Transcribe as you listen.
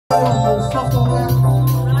Si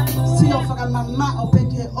o faka mama o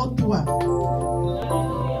peke otua.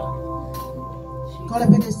 Kole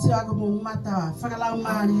peke si o ako mo mata. Faka lau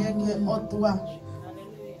mari eke otua.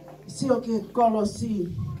 Si o ke kolo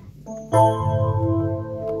si.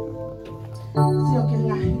 Si o ke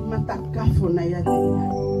ngahi mata kafo na ya tia.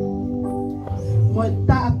 Mo e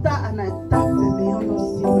taa na e tafe me ono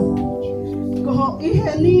sino. Koho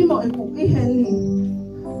ihe ni mo e ku ihe ni.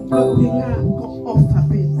 Ko uhinga ko ofa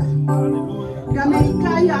peta. Kame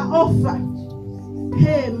ikaya ofa.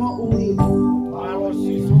 He mo ui.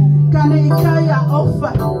 Kane ikaya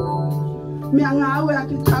ofa. Mi angawe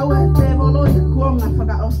akitawe te bolo i kuonga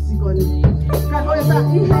whaka osigoni. Kako e ta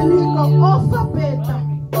ihe ni ko ofa peta.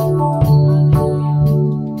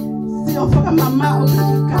 Si o whaka mama o ki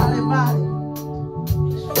kare vare.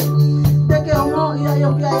 Teke o mo ia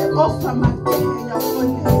yo kia e ofa mate ia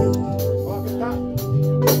oine.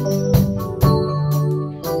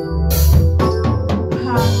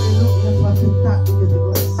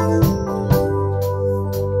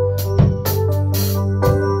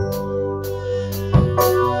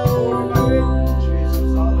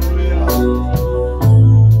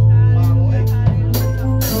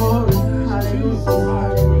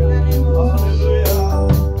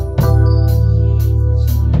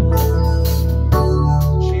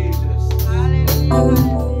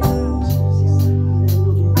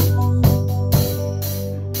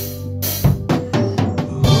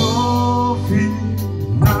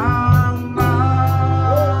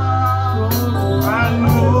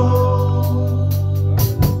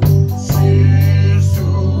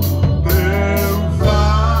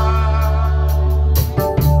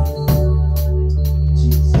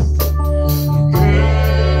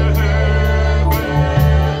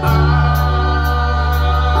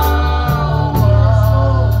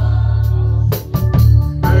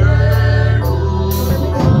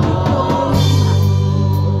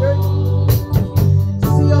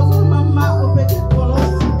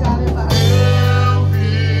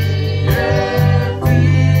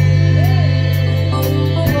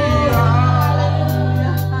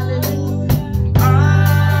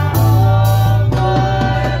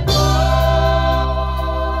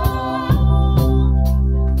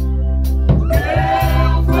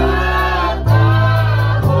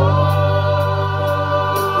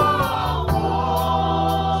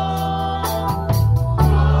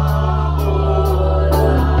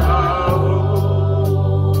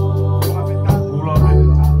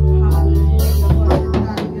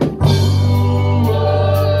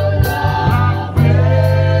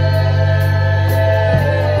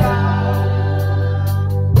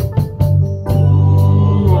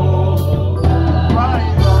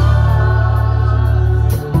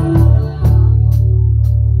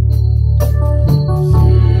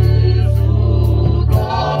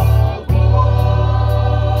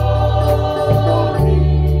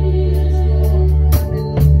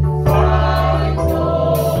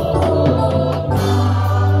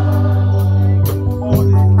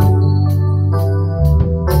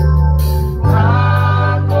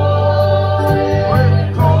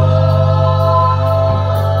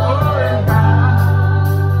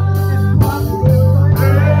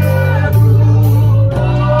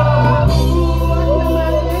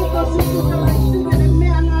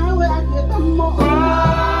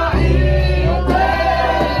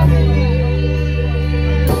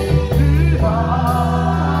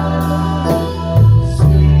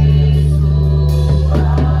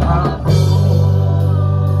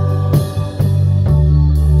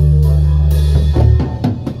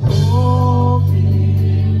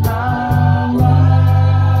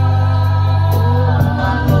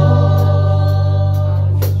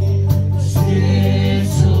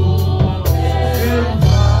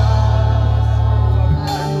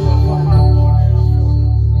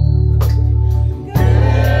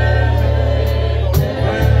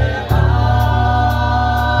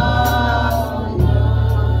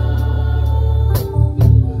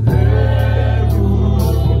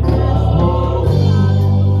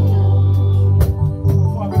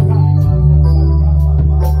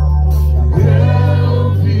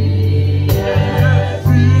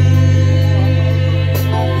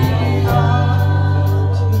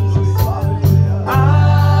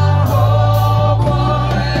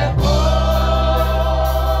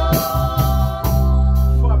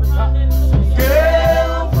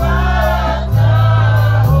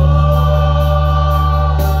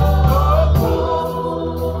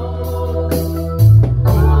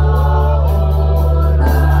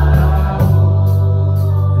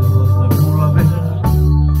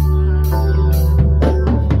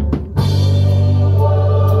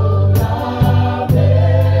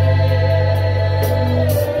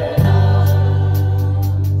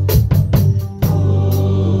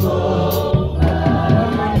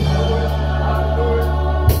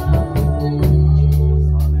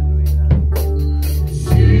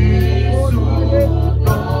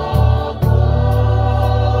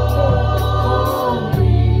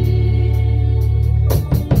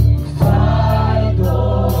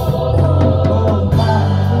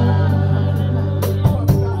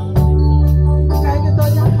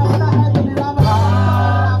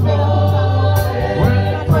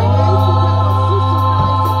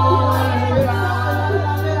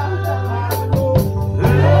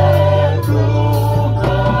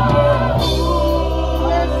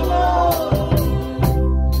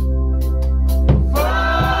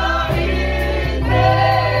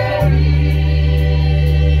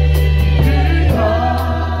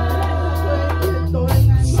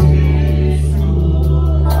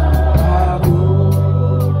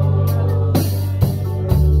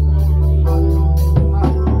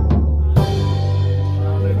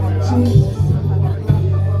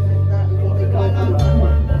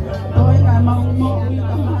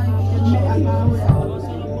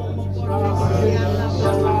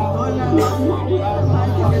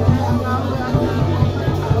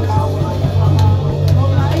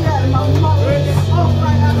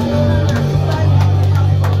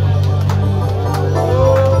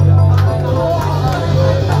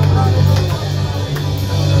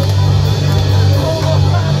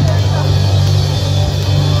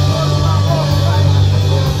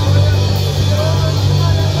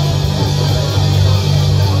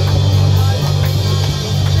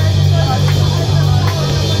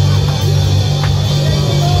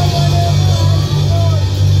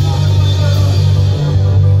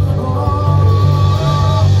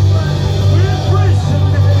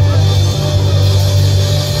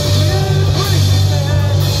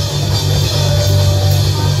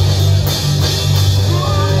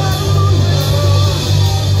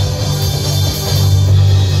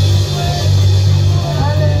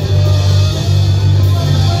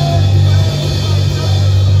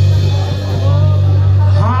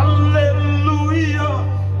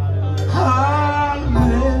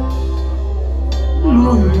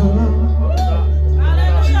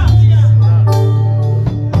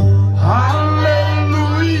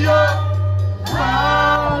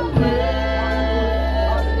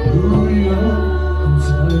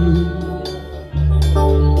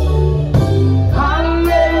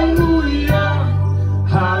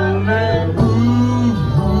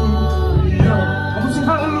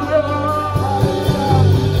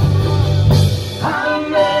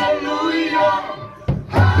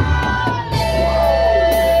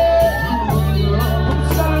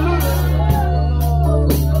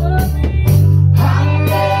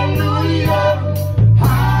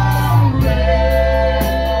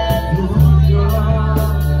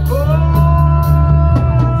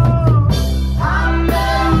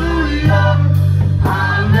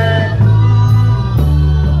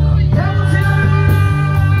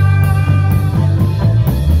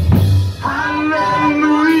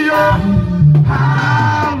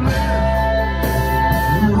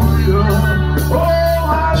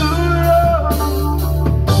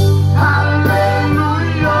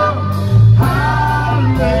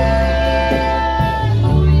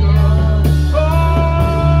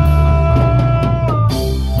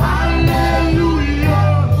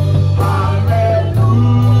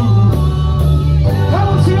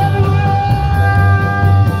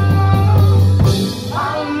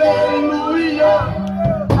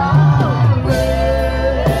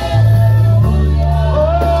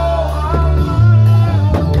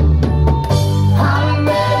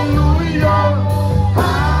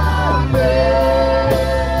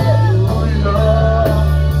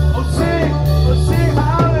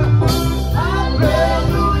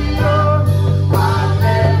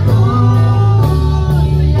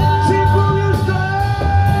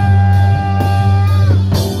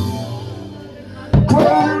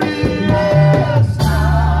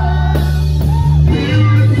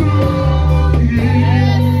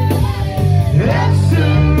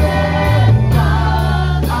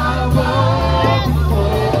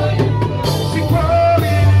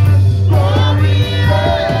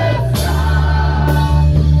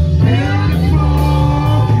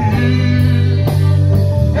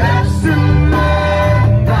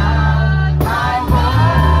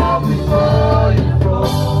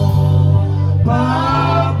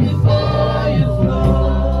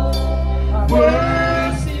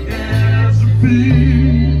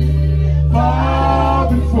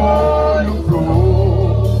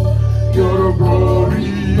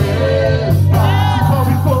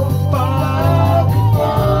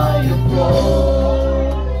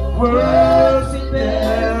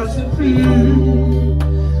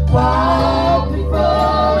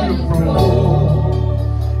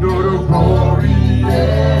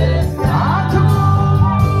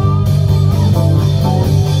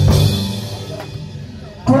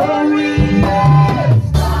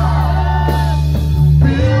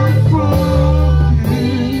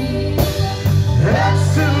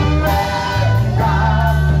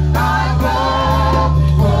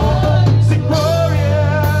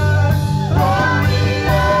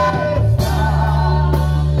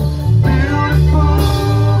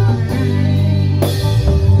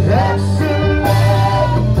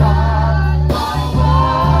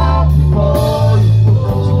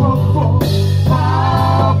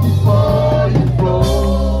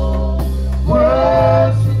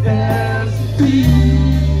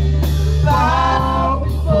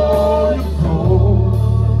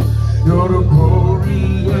 You're the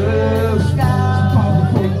glorious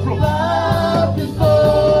God. Bow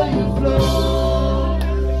before your throne.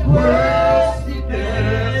 Worship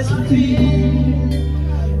and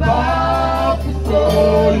fear. Bow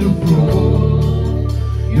before your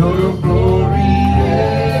throne. You're the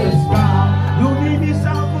glorious God. Your name is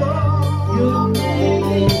Alpha. Your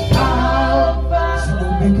name is Alpha.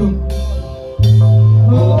 Omega.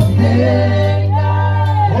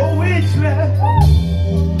 Oh, it's left.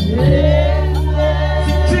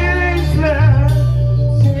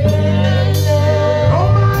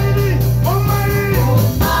 Almighty, Almighty,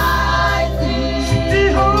 Almighty,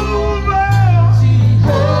 Jehovah,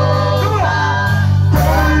 Jehovah,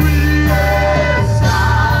 glorious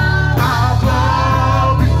God, I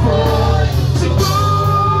bow before you,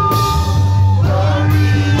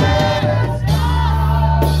 glorious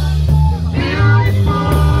God,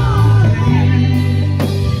 beautiful,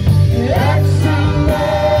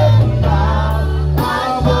 excellent God, I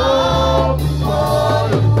bow before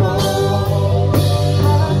you.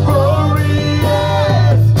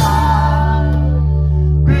 Glorious God,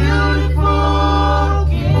 beautiful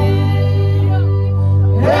King,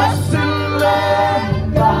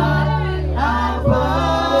 excellent God, I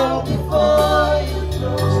bow before your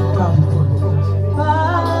throne.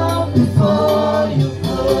 Bow before your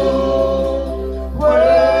throne.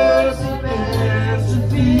 Worship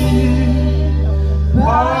and fear.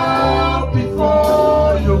 Bow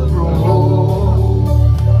before your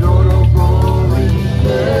throne. You're the glorious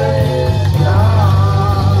God.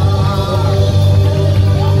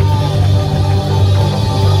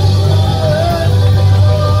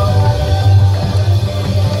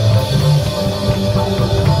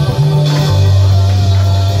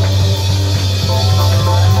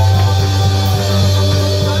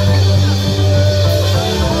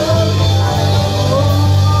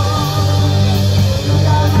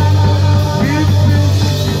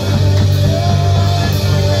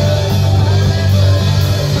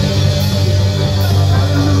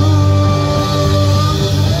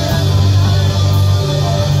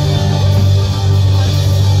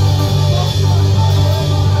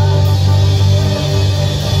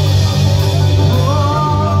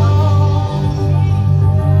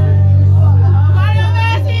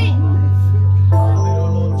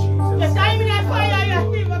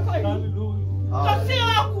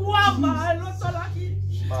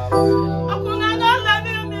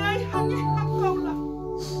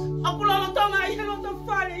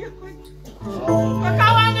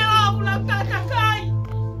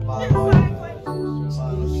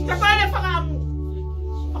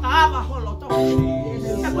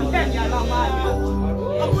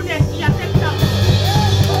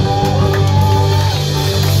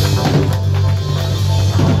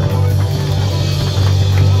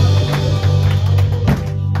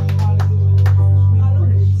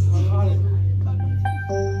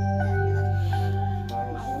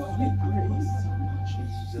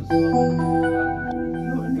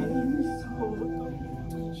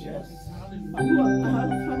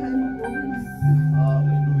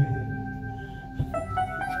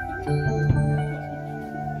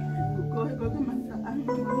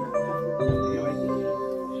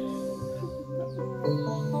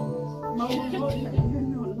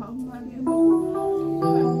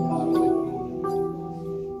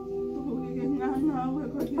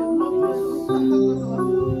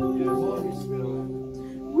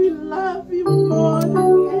 We love you more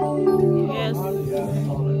than anything. Yes.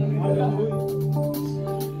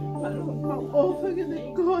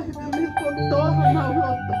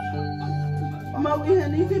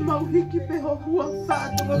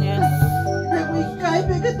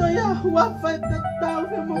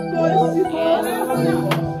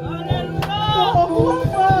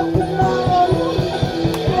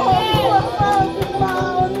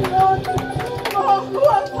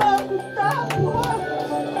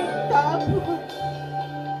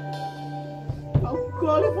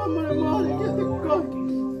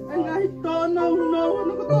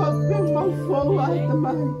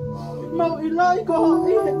 Mau ilai ko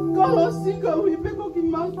sigo we be ko ki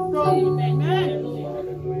mau to ko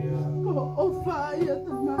o fire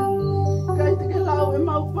tamai kai te ke lau e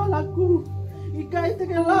mau palaku I kai te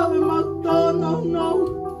ke lau e mau to no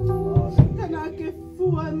kana ke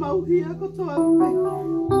fua e mau hia ko to ape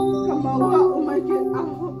ka mau a o mai ke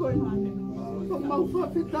aho ko ko mau fa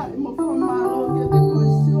fita e mo fa malo ke te ko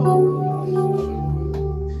sio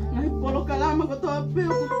nai polo kalama ko to ape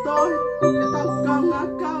ko to ke tau kanga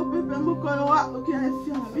ka pepe mo ko wa o ke e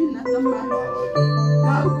fia vina tamai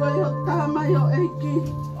ka ko yo tama yo eki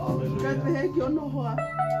ka pe ke no hoa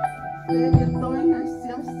e ke to ina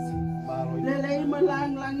siasi Lele ima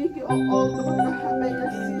lang lang iki o o to ka habe ya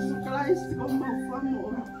Jesus Christ ko mau famu.